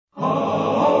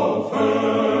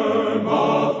firm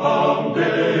a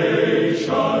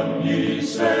foundation, ye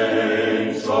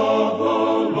saints of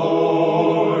the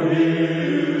Lord,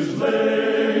 is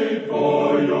laid,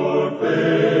 for your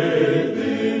faith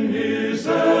in his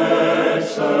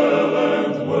excellent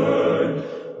word.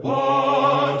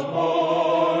 What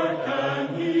more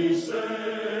can he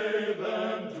say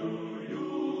than to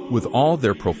you? With all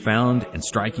their profound and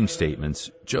striking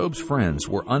statements, Job's friends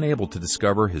were unable to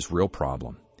discover his real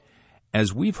problem.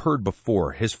 As we've heard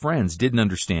before, his friends didn't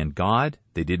understand God,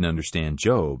 they didn't understand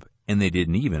Job, and they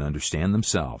didn't even understand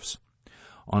themselves.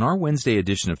 On our Wednesday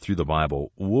edition of Through the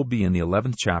Bible, we'll be in the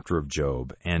 11th chapter of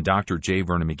Job, and Dr. J.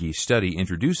 Vernon McGee's study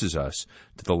introduces us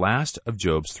to the last of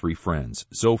Job's three friends,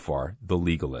 Zophar, the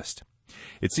legalist.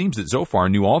 It seems that Zophar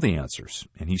knew all the answers,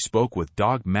 and he spoke with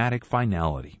dogmatic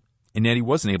finality, and yet he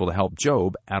wasn't able to help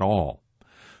Job at all.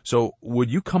 So,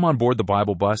 would you come on board the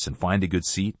Bible bus and find a good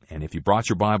seat? And if you brought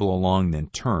your Bible along, then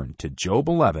turn to Job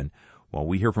 11 while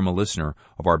we hear from a listener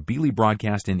of our Beeley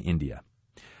broadcast in India.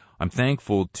 I'm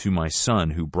thankful to my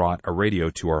son who brought a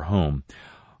radio to our home.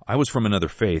 I was from another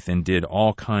faith and did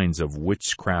all kinds of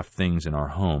witchcraft things in our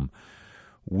home.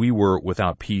 We were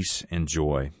without peace and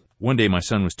joy. One day my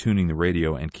son was tuning the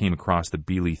radio and came across the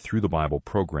Beeley Through the Bible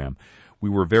program. We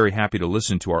were very happy to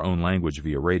listen to our own language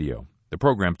via radio. The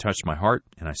program touched my heart,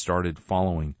 and I started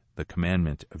following the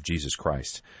commandment of Jesus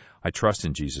Christ. I trust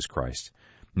in Jesus Christ.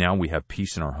 Now we have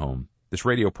peace in our home. This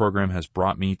radio program has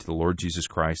brought me to the Lord Jesus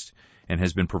Christ and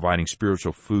has been providing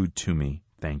spiritual food to me.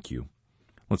 Thank you.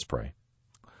 Let's pray.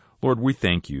 Lord, we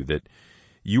thank you that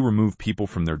you remove people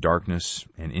from their darkness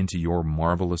and into your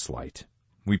marvelous light.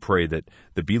 We pray that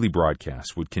the Beeley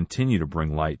broadcast would continue to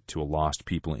bring light to a lost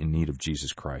people in need of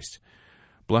Jesus Christ.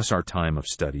 Bless our time of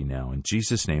study now. In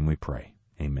Jesus' name we pray.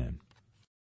 Amen.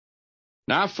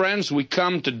 Now, friends, we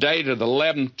come today to the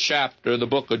 11th chapter of the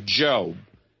book of Job.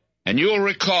 And you'll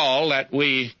recall that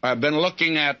we have been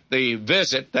looking at the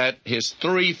visit that his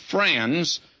three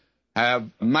friends have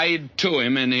made to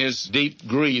him in his deep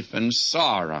grief and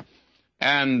sorrow.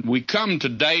 And we come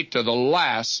today to the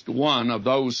last one of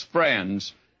those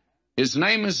friends. His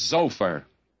name is Zophar.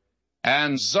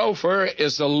 And Zophar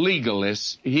is a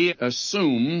legalist. He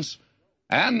assumes,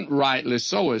 and rightly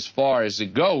so as far as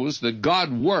it goes, that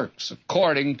God works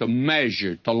according to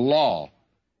measure, to law.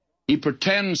 He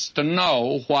pretends to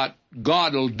know what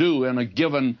God will do in a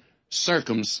given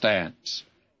circumstance.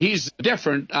 He's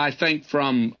different, I think,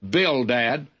 from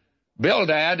Bildad.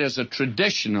 Bildad is a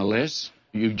traditionalist.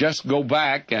 You just go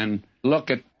back and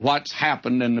look at what's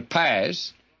happened in the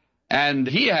past. And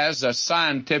he has a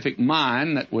scientific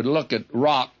mind that would look at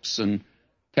rocks and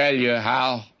tell you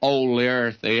how old the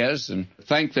earth is and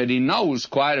think that he knows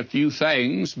quite a few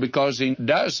things because he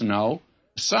does know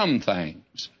some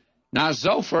things. Now,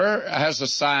 Zophar has a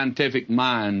scientific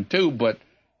mind too, but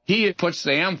he puts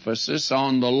the emphasis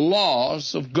on the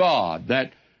laws of God,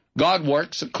 that God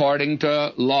works according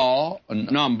to law and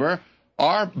number,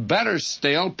 or better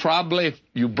still, probably if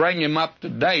you bring him up to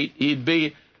date, he'd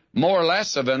be more or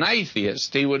less of an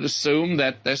atheist. He would assume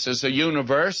that this is a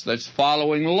universe that's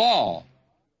following law.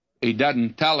 He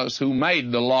doesn't tell us who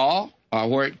made the law or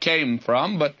where it came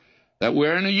from, but that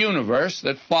we're in a universe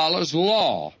that follows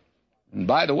law. And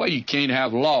by the way, you can't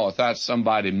have law without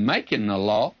somebody making the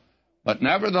law, but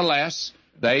nevertheless,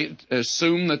 they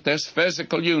assume that this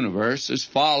physical universe is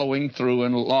following through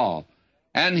in law.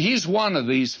 And he's one of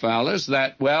these fellas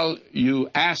that, well, you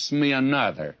ask me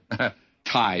another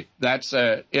type. That's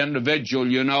an individual,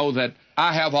 you know, that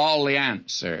I have all the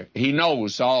answer. He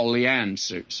knows all the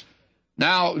answers.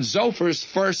 Now, Zophar's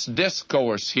first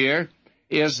discourse here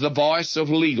is the voice of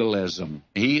legalism.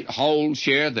 He holds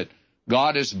here that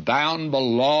God is bound by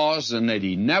laws and that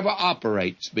he never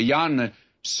operates beyond the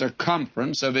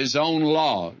circumference of his own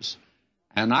laws.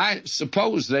 And I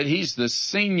suppose that he's the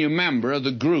senior member of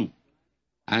the group.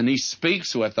 And he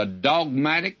speaks with a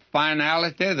dogmatic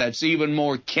finality that's even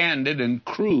more candid and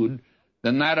crude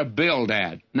than that of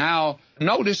Bildad. Now,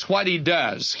 notice what he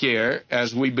does here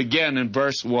as we begin in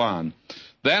verse 1.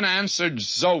 Then answered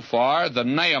Zophar the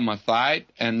Naamathite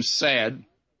and said,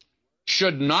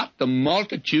 Should not the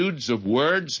multitudes of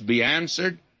words be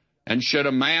answered, and should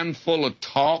a man full of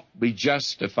talk be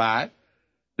justified?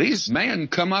 These men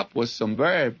come up with some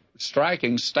very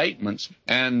striking statements,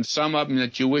 and some of them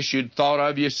that you wish you'd thought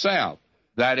of yourself.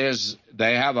 That is,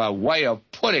 they have a way of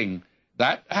putting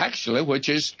that actually which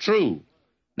is true.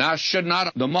 Now, should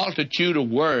not the multitude of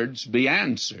words be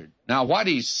answered? Now, what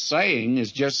he's saying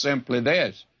is just simply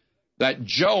this, that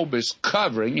Job is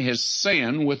covering his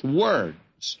sin with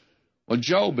words. Well,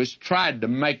 Job has tried to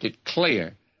make it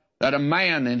clear that a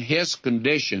man in his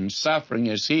condition, suffering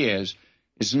as he is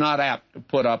is not apt to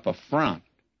put up a front.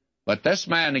 But this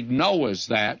man ignores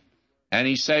that, and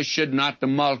he says, should not the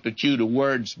multitude of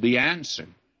words be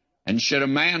answered? And should a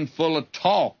man full of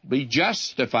talk be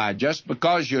justified just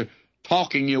because you're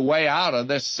talking your way out of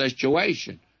this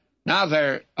situation? Now,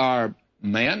 there are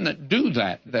men that do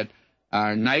that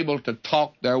are able to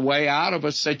talk their way out of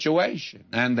a situation,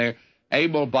 and they're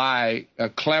able by a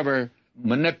clever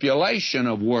manipulation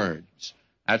of words.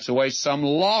 That's the way some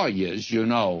lawyers,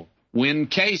 win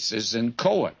cases in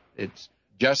court. It's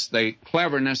just the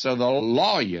cleverness of the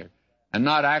lawyer and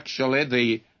not actually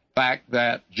the fact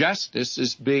that justice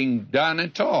is being done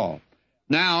at all.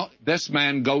 Now, this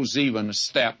man goes even a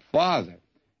step farther.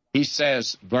 He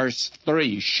says, verse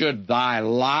 3, should thy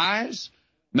lies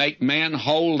make men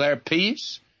hold their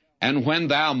peace? And when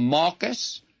thou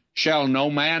mockest, shall no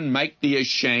man make thee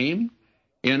ashamed?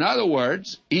 In other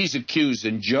words, he's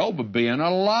accusing Job of being a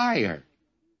liar.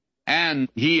 And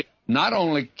he not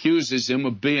only accuses him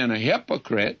of being a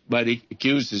hypocrite, but he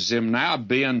accuses him now of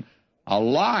being a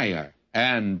liar.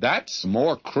 And that's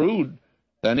more crude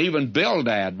than even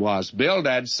Bildad was.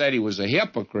 Bildad said he was a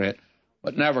hypocrite,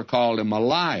 but never called him a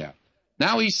liar.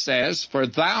 Now he says, for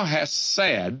thou hast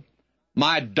said,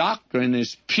 my doctrine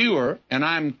is pure, and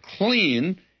I'm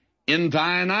clean in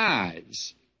thine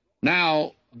eyes.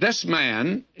 Now, this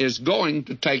man is going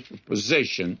to take the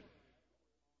position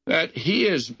that he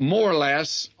is more or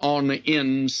less on the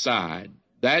inside.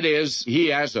 That is, he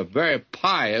has a very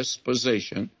pious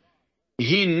position.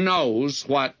 He knows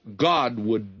what God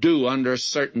would do under a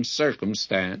certain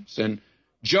circumstance, and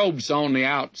Job's on the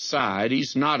outside.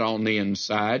 He's not on the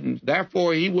inside, and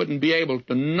therefore he wouldn't be able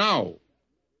to know.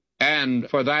 And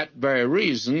for that very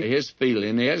reason, his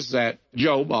feeling is that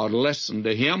Job ought to listen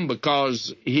to him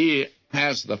because he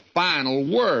has the final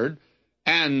word,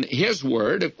 and his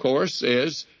word, of course,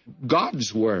 is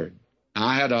God's word.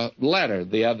 I had a letter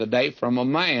the other day from a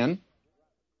man,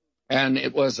 and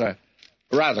it was a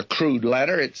rather crude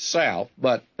letter itself,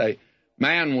 but the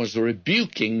man was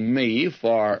rebuking me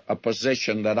for a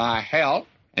position that I held,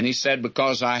 and he said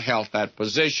because I held that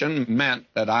position meant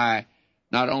that I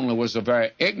not only was a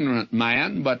very ignorant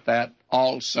man, but that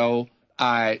also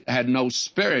I had no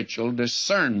spiritual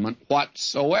discernment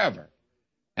whatsoever.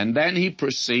 And then he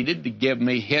proceeded to give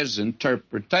me his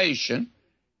interpretation,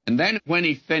 and then when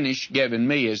he finished giving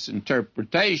me his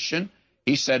interpretation,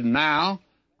 he said, now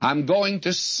I'm going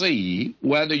to see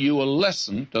whether you will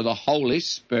listen to the Holy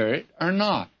Spirit or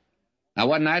not. Now,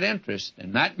 wasn't that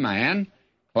interesting? That man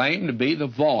claimed to be the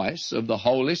voice of the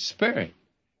Holy Spirit.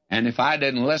 And if I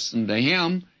didn't listen to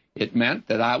him, it meant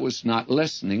that I was not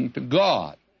listening to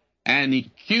God. And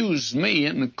he accused me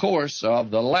in the course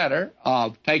of the letter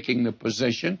of taking the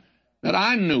position that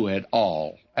I knew it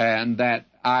all and that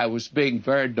I was being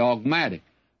very dogmatic.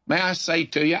 May I say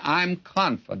to you, I'm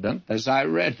confident, as I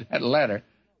read that letter,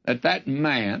 that that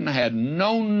man had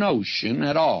no notion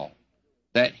at all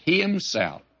that he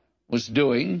himself was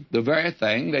doing the very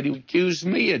thing that he accused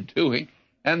me of doing,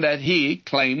 and that he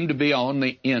claimed to be on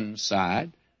the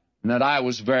inside, and that I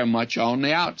was very much on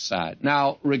the outside.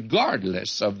 Now,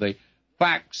 regardless of the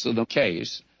facts of the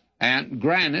case, and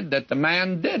granted that the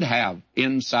man did have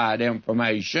inside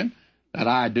information that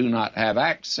I do not have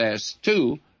access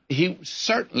to, he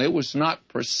certainly was not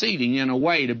proceeding in a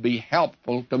way to be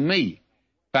helpful to me.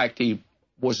 In fact, he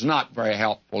was not very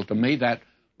helpful to me. That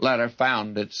letter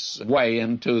found its way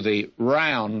into the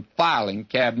round filing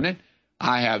cabinet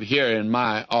I have here in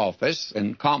my office.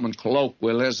 In common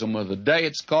colloquialism of the day,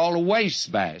 it's called a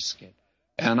wastebasket.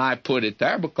 And I put it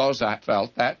there because I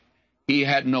felt that he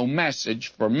had no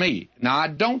message for me. Now, I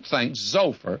don't think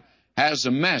Zophar has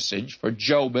a message for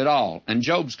Job at all. And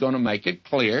Job's going to make it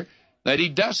clear that he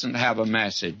doesn't have a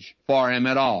message for him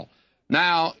at all.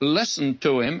 Now, listen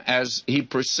to him as he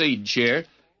proceeds here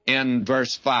in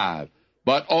verse 5.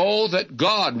 But, oh, that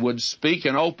God would speak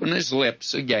and open his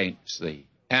lips against thee.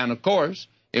 And, of course,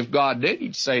 if God did,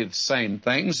 he'd say the same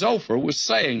thing Zophar was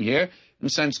saying here.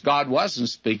 And since God wasn't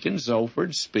speaking, Zophar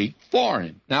would speak for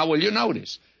him. Now, will you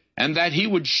notice? And that he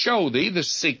would show thee the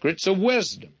secrets of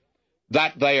wisdom,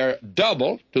 that they are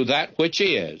double to that which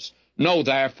is. Know,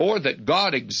 therefore, that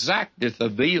God exacteth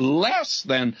of thee less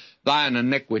than thine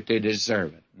iniquity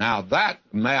deserveth. Now, that,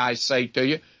 may I say to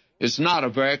you, is not a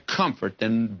very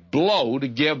comforting blow to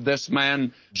give this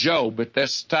man Job at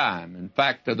this time. In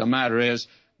fact, of the matter is,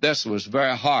 this was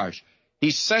very harsh.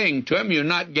 He's saying to him, you're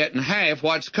not getting half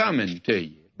what's coming to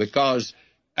you, because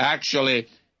actually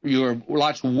you're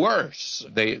lots worse.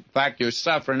 The fact you're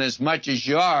suffering as much as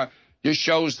you are just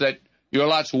shows that you're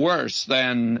lots worse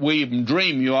than we even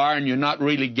dream you are, and you're not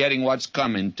really getting what's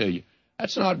coming to you.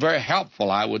 That's not very helpful,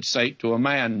 I would say, to a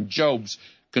man in Job's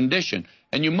condition.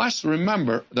 And you must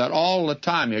remember that all the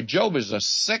time here, Job is a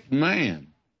sick man,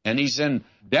 and he's in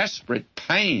desperate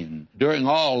pain during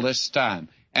all this time.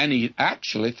 And he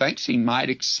actually thinks he might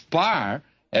expire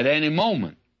at any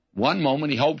moment. One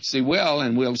moment he hopes he will,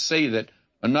 and we'll see that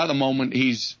another moment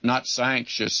he's not so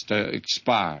anxious to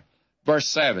expire. Verse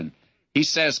 7, he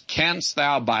says, canst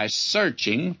thou by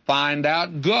searching find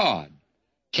out God?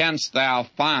 Canst thou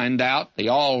find out the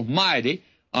Almighty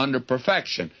under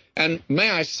perfection? And may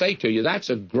I say to you, that's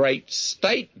a great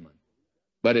statement.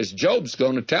 But as Job's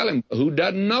going to tell him, who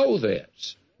doesn't know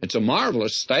this? It's a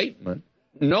marvelous statement.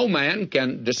 No man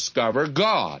can discover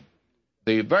God.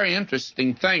 The very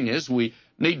interesting thing is we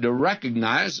need to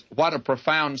recognize what a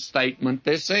profound statement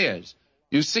this is.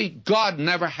 You see, God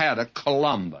never had a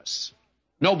Columbus.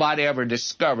 Nobody ever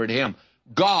discovered him.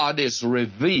 God is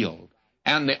revealed.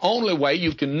 And the only way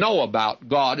you can know about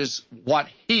God is what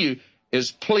he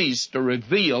is pleased to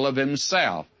reveal of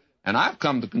himself. And I've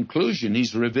come to the conclusion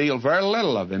he's revealed very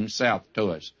little of himself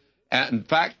to us. And in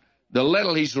fact, the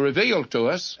little he's revealed to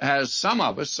us has some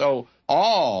of us so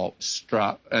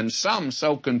awe-struck and some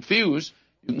so confused,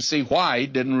 you can see why he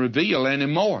didn't reveal any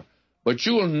more. But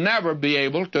you'll never be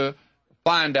able to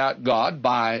find out God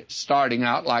by starting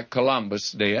out like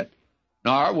Columbus did,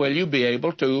 nor will you be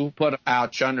able to put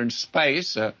out yonder in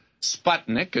space a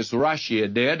Sputnik as Russia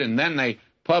did, and then they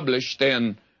published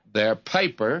in their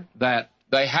paper that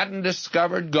they hadn't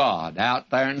discovered God out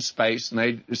there in space, and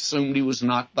they assumed he was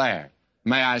not there.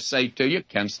 May I say to you,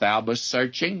 canst thou by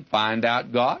searching find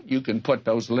out God? You can put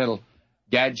those little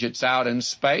gadgets out in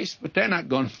space, but they're not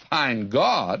going to find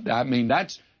God. I mean,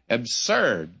 that's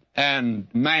absurd. And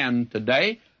man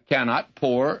today cannot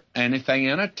pour anything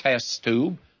in a test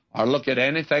tube or look at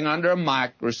anything under a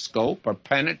microscope or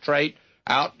penetrate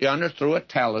out yonder through a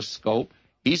telescope.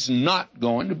 He's not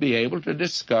going to be able to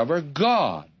discover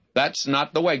God. That's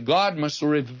not the way. God must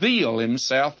reveal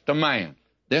himself to man.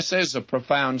 This is a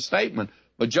profound statement,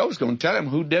 but Job's going to tell him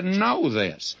who didn't know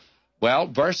this. Well,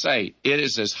 verse 8, it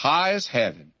is as high as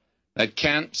heaven. That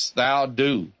canst thou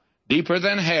do? Deeper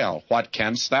than hell, what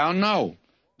canst thou know?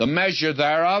 The measure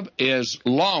thereof is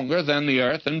longer than the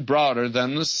earth and broader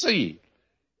than the sea.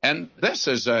 And this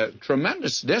is a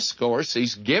tremendous discourse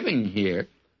he's giving here,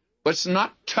 but it's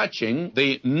not touching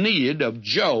the need of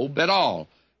Job at all.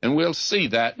 And we'll see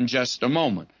that in just a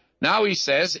moment. Now he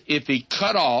says, if he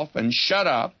cut off and shut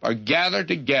up or gather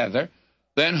together,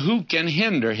 then who can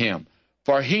hinder him?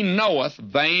 For he knoweth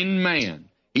vain man.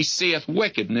 He seeth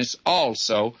wickedness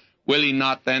also. Will he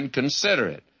not then consider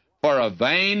it? For a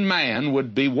vain man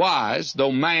would be wise,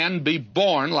 though man be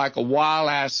born like a wild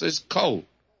ass's colt.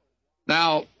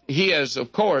 Now, he is,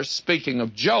 of course, speaking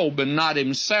of Job and not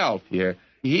himself here.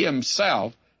 He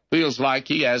himself feels like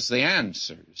he has the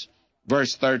answers.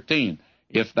 Verse 13,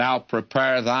 if thou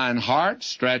prepare thine heart,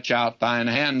 stretch out thine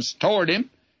hands toward him.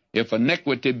 If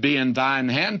iniquity be in thine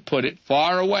hand, put it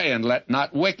far away, and let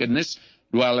not wickedness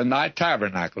dwell in thy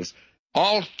tabernacles.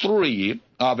 All three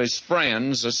of his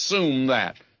friends assumed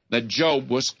that Job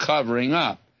was covering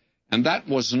up, and that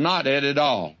was not it at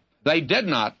all. They did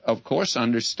not, of course,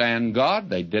 understand God.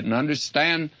 They didn't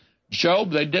understand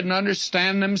Job. They didn't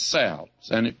understand themselves,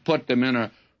 and it put them in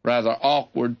a rather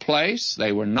awkward place.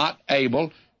 They were not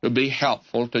able to be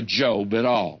helpful to Job at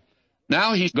all.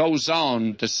 Now he goes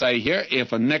on to say here,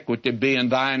 if iniquity be in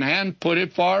thine hand, put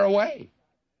it far away.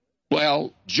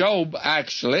 Well, Job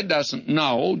actually doesn't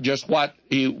know just what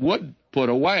he would put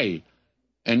away,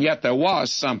 and yet there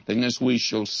was something, as we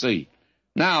shall see.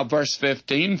 Now, verse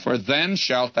 15, for then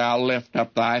shalt thou lift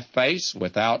up thy face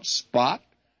without spot,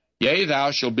 yea,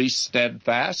 thou shalt be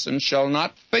steadfast and shall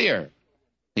not fear.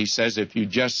 He says if you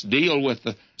just deal with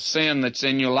the sin that's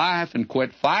in your life and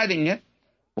quit fighting it,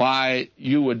 why,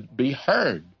 you would be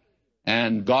heard,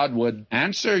 and God would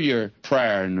answer your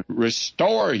prayer and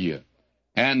restore you.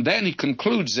 And then he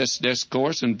concludes this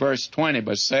discourse in verse 20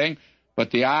 by saying,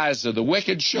 but the eyes of the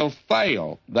wicked shall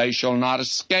fail, they shall not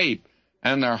escape,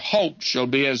 and their hope shall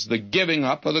be as the giving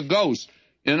up of the ghost.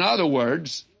 In other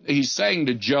words, he's saying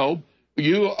to Job,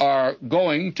 you are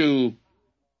going to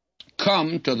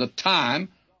come to the time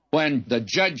when the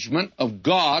judgment of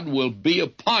God will be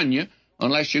upon you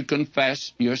unless you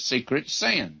confess your secret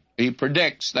sin. He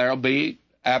predicts there will be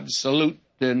absolute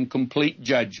and complete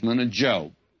judgment of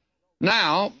Job.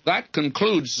 Now, that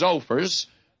concludes Zophir's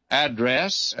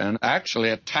address and actually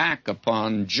attack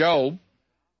upon Job.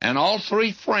 And all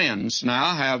three friends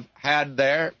now have had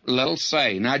their little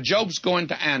say. Now, Job's going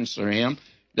to answer him.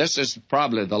 This is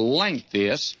probably the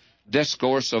lengthiest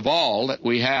discourse of all that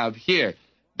we have here.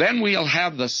 Then we'll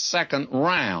have the second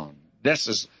round. This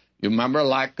is, you remember,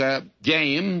 like a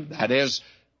game, that is,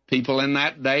 People in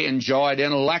that day enjoyed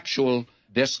intellectual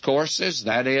discourses,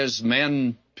 that is,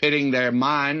 men pitting their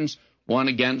minds one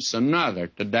against another.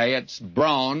 Today it's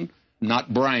brawn,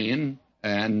 not brain,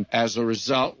 and as a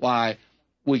result, why,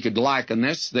 we could liken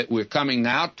this that we're coming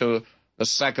now to the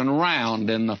second round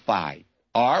in the fight.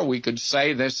 Or we could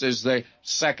say this is the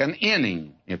second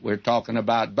inning if we're talking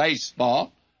about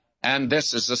baseball, and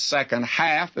this is the second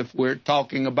half if we're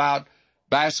talking about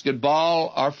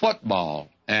basketball or football.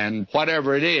 And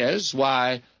whatever it is,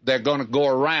 why, they're going to go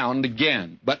around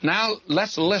again. But now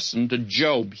let's listen to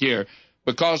Job here,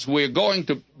 because we're going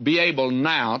to be able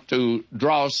now to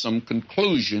draw some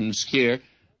conclusions here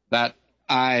that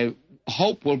I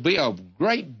hope will be of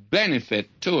great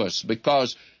benefit to us,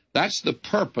 because that's the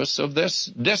purpose of this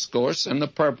discourse and the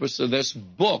purpose of this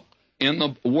book in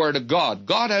the Word of God.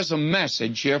 God has a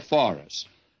message here for us.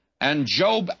 And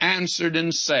Job answered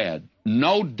and said,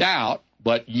 No doubt,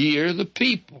 but ye are the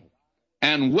people,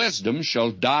 and wisdom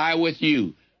shall die with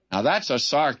you. Now, that's a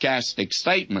sarcastic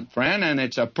statement, friend, and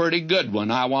it's a pretty good one,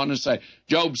 I want to say.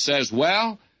 Job says,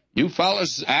 well, you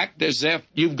fellas act as if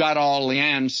you've got all the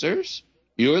answers.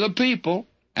 You're the people,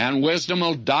 and wisdom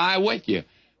will die with you.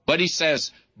 But he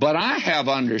says, but I have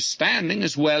understanding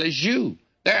as well as you.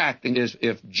 They're acting as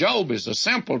if Job is a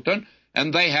simpleton,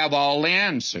 and they have all the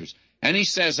answers. And he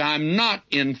says, I'm not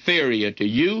inferior to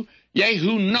you, yea,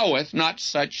 who knoweth not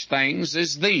such things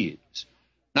as these?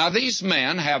 Now, these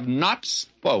men have not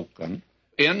spoken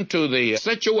into the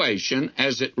situation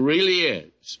as it really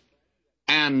is.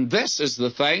 And this is the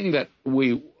thing that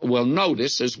we will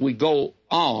notice as we go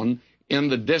on in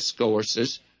the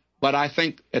discourses. But I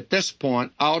think at this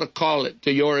point, I ought to call it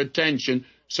to your attention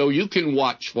so you can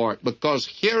watch for it. Because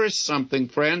here is something,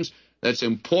 friends, that's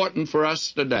important for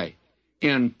us today.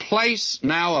 In place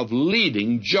now of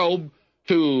leading Job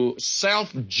to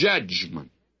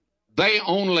self-judgment, they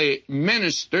only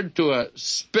ministered to a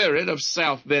spirit of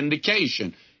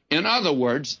self-vindication. In other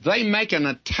words, they make an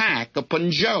attack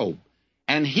upon Job,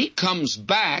 and he comes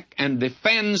back and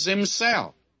defends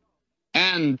himself.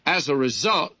 And as a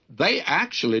result, they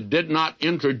actually did not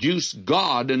introduce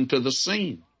God into the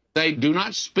scene. They do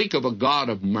not speak of a God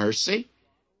of mercy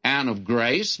and of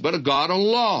grace, but a God of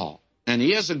law. And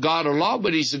he is a God of law,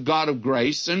 but he's a God of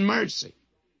grace and mercy.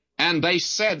 And they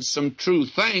said some true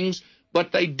things,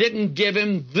 but they didn't give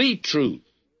him the truth.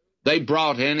 They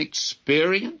brought in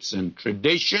experience and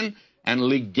tradition and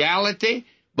legality,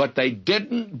 but they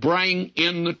didn't bring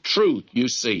in the truth, you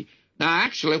see. Now,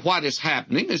 actually, what is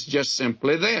happening is just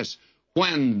simply this.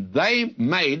 When they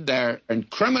made their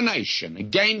incrimination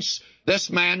against this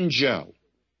man Job,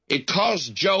 it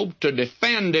caused Job to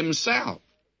defend himself.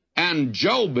 And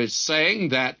Job is saying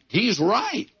that he's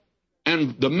right.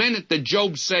 And the minute that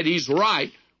Job said he's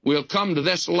right, we'll come to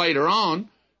this later on,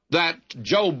 that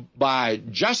Job, by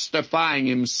justifying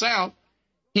himself,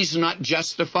 he's not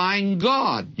justifying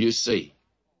God, you see.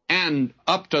 And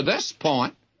up to this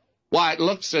point, why, it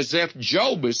looks as if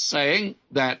Job is saying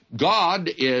that God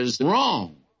is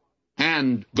wrong,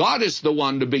 and God is the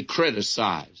one to be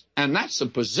criticized. And that's a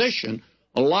position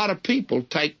a lot of people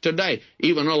take today,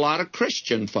 even a lot of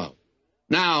Christian folk.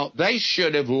 Now, they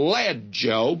should have led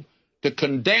Job to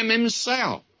condemn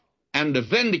himself and to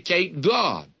vindicate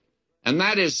God. And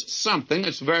that is something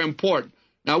that's very important.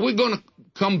 Now, we're going to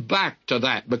come back to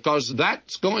that, because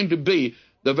that's going to be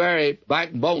the very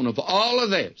backbone of all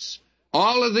of this.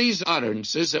 All of these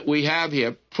utterances that we have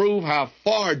here prove how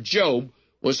far Job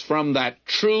was from that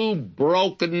true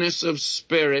brokenness of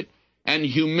spirit and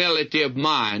humility of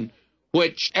mind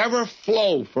which ever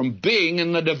flow from being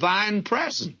in the divine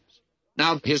presence.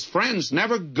 Now, his friends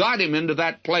never got him into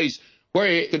that place where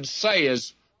he could say,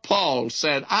 as Paul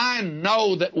said, I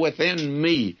know that within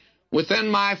me, within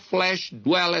my flesh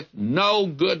dwelleth no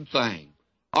good thing,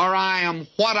 or I am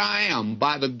what I am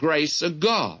by the grace of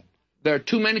God. There are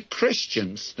too many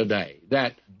Christians today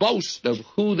that boast of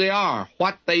who they are,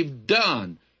 what they've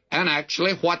done, and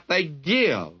actually what they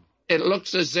give. It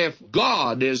looks as if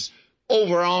God is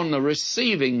over on the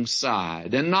receiving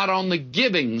side and not on the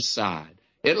giving side.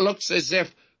 It looks as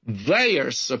if they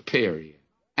are superior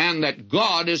and that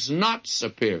God is not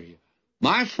superior.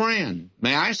 My friend,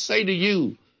 may I say to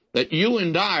you that you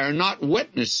and I are not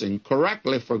witnessing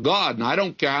correctly for God. And I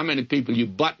don't care how many people you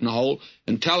buttonhole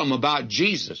and tell them about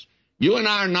Jesus. You and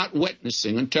I are not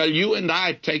witnessing until you and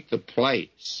I take the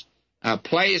place, a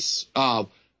place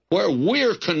where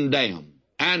we're condemned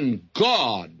and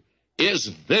God is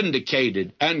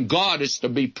vindicated and God is to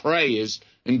be praised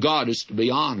and God is to be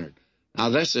honored. Now,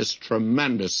 this is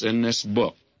tremendous in this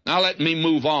book. Now, let me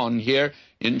move on here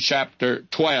in chapter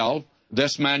 12.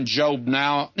 This man Job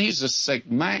now, he's a sick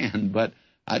man, but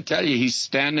I tell you, he's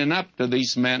standing up to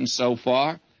these men so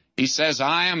far. He says,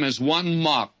 I am as one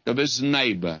mocked of his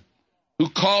neighbor, who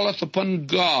calleth upon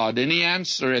God, and he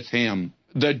answereth him.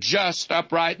 The just,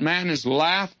 upright man is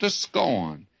laughed to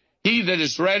scorn. He that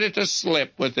is ready to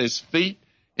slip with his feet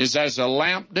is as a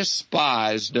lamp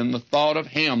despised in the thought of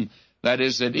him that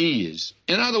is at ease.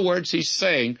 In other words, he's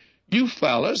saying, you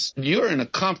fellas, you're in a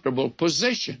comfortable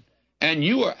position, and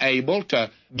you are able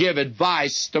to give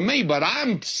advice to me, but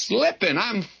I'm slipping,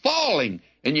 I'm falling,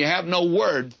 and you have no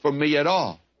word for me at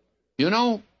all. You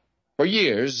know, for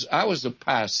years, I was a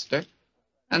pastor,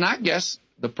 and I guess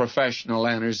the professional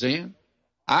enters in.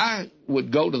 I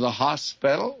would go to the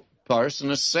hospital, person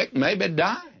is sick, maybe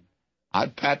dying.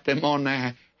 I'd pat them on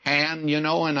the hand, you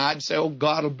know, and I'd say, oh,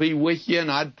 God will be with you,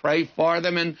 and I'd pray for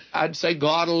them, and I'd say,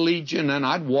 God will lead you, and then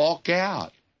I'd walk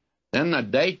out. Then the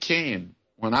day came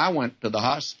when I went to the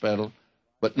hospital,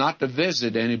 but not to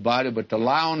visit anybody, but to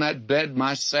lie on that bed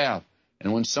myself.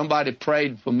 And when somebody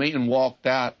prayed for me and walked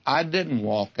out, I didn't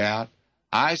walk out.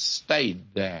 I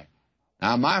stayed there.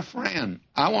 Now, my friend,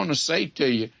 I want to say to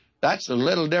you, that's a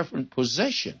little different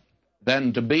position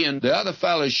than to be in the other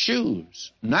fellow's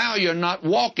shoes. Now you're not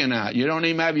walking out. You don't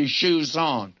even have your shoes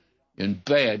on. You're in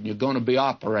bed, and you're going to be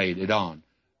operated on.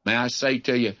 May I say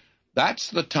to you, that's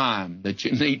the time that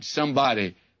you need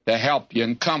somebody to help you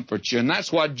and comfort you. And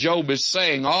that's what Job is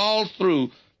saying all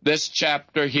through this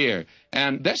chapter here.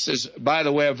 And this is, by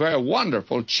the way, a very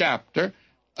wonderful chapter.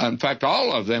 In fact,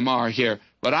 all of them are here.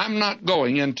 But I'm not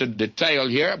going into detail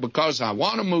here because I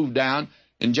want to move down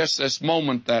in just this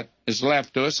moment that is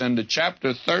left to us into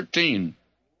chapter 13.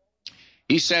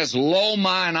 He says, Lo,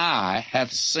 mine eye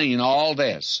hath seen all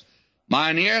this.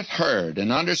 Mine ear hath heard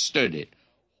and understood it.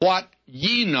 What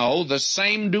ye know, the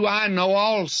same do I know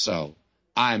also.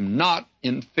 I'm not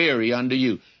inferior unto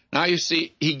you. Now, you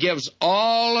see, he gives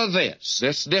all of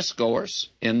this discourse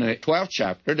in the 12th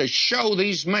chapter to show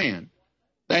these men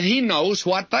that he knows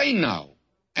what they know.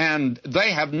 And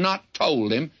they have not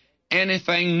told him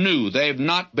anything new. They've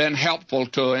not been helpful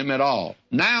to him at all.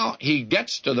 Now he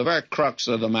gets to the very crux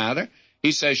of the matter.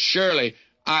 He says, surely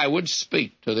I would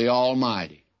speak to the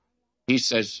Almighty. He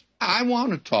says, I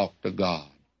want to talk to God,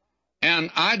 and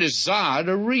I desire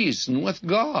to reason with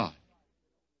God.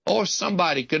 Or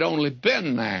somebody could only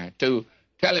been there to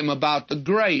tell him about the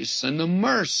grace and the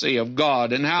mercy of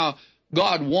God and how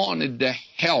God wanted to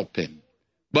help him.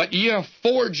 But ye are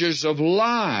forgers of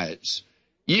lies.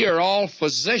 Ye are all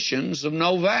physicians of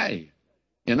no value.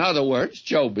 In other words,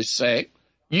 Job is saying,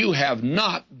 you have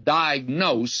not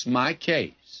diagnosed my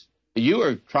case. You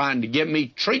are trying to give me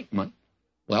treatment.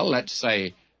 Well, let's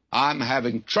say I'm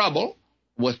having trouble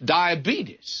with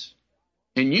diabetes,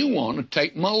 and you want to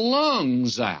take my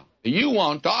lungs out. You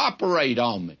want to operate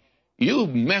on me. You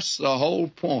miss the whole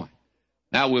point.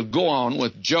 Now, we'll go on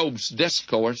with Job's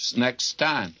discourse next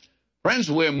time. Friends,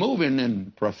 we're moving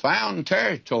in profound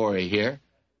territory here,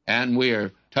 and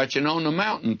we're touching on the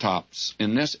mountaintops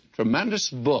in this tremendous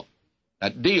book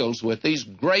that deals with these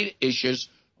great issues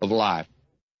of life.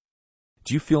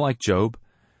 Do you feel like Job,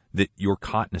 that you're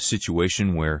caught in a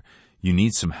situation where you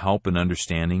need some help and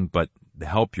understanding, but the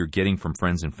help you're getting from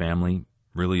friends and family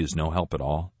really is no help at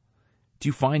all? Do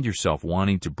you find yourself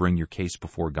wanting to bring your case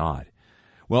before God?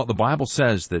 Well, the Bible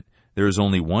says that there is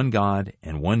only one God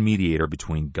and one mediator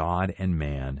between God and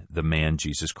man, the man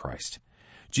Jesus Christ.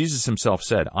 Jesus himself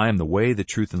said, I am the way, the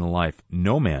truth, and the life.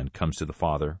 No man comes to the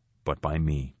Father but by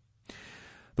me.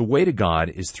 The way to God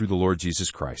is through the Lord Jesus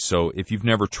Christ. So if you've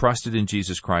never trusted in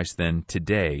Jesus Christ, then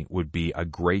today would be a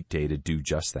great day to do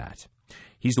just that.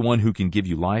 He's the one who can give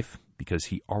you life because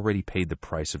he already paid the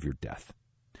price of your death.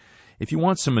 If you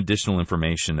want some additional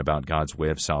information about God's way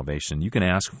of salvation, you can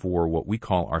ask for what we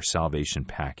call our salvation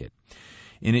packet.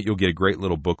 In it, you'll get a great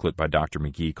little booklet by Dr.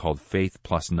 McGee called Faith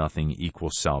Plus Nothing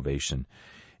Equals Salvation.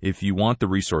 If you want the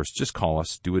resource, just call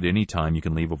us. Do it any time. You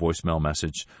can leave a voicemail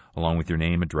message along with your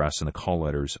name, address, and the call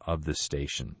letters of this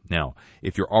station. Now,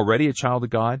 if you're already a child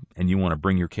of God and you want to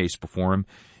bring your case before him,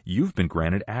 you've been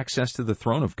granted access to the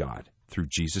throne of God through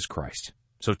Jesus Christ.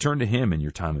 So turn to him in your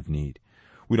time of need.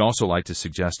 We'd also like to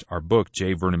suggest our book,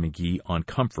 J. Vernon McGee on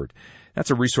Comfort.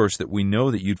 That's a resource that we know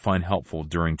that you'd find helpful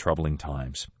during troubling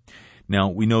times. Now,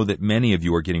 we know that many of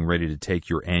you are getting ready to take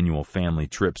your annual family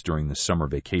trips during the summer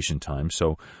vacation time,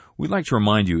 so we'd like to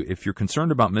remind you, if you're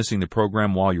concerned about missing the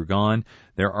program while you're gone,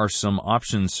 there are some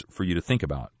options for you to think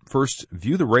about. First,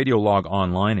 view the radio log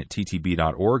online at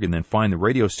ttb.org and then find the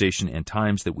radio station and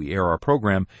times that we air our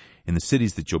program in the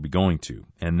cities that you'll be going to.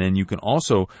 And then you can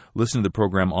also listen to the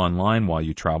program online while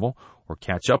you travel or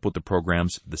catch up with the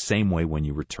programs the same way when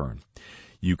you return.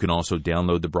 You can also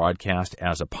download the broadcast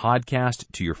as a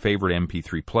podcast to your favorite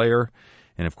MP3 player.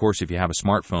 And of course, if you have a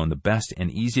smartphone, the best and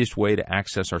easiest way to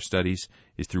access our studies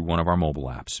is through one of our mobile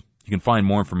apps. You can find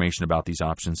more information about these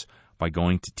options by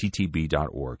going to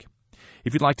ttb.org.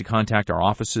 If you'd like to contact our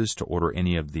offices to order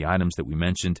any of the items that we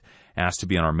mentioned, ask to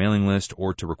be on our mailing list,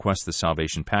 or to request the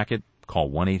Salvation Packet,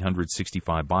 call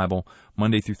 1-800-65-BIBLE,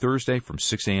 Monday through Thursday from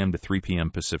 6 a.m. to 3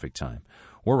 p.m. Pacific Time.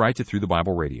 Or write to Through the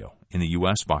Bible Radio. In the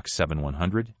U.S., Box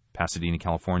 7100, Pasadena,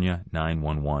 California,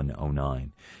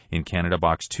 91109. In Canada,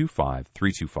 Box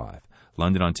 25325.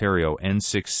 London, Ontario,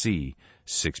 N6C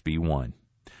 6B1.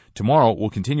 Tomorrow, we'll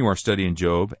continue our study in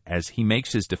Job as he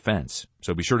makes his defense.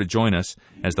 So be sure to join us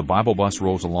as the Bible Bus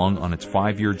rolls along on its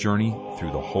 5-year journey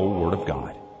through the whole Word of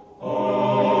God.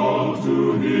 All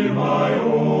to him I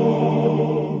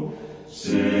owe.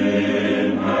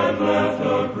 Sin had left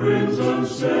a crimson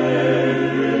stain.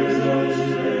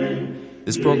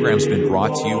 This program's been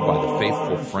brought to you by the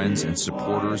faithful friends and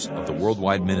supporters of the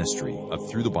worldwide ministry of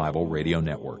Through the Bible Radio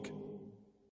Network.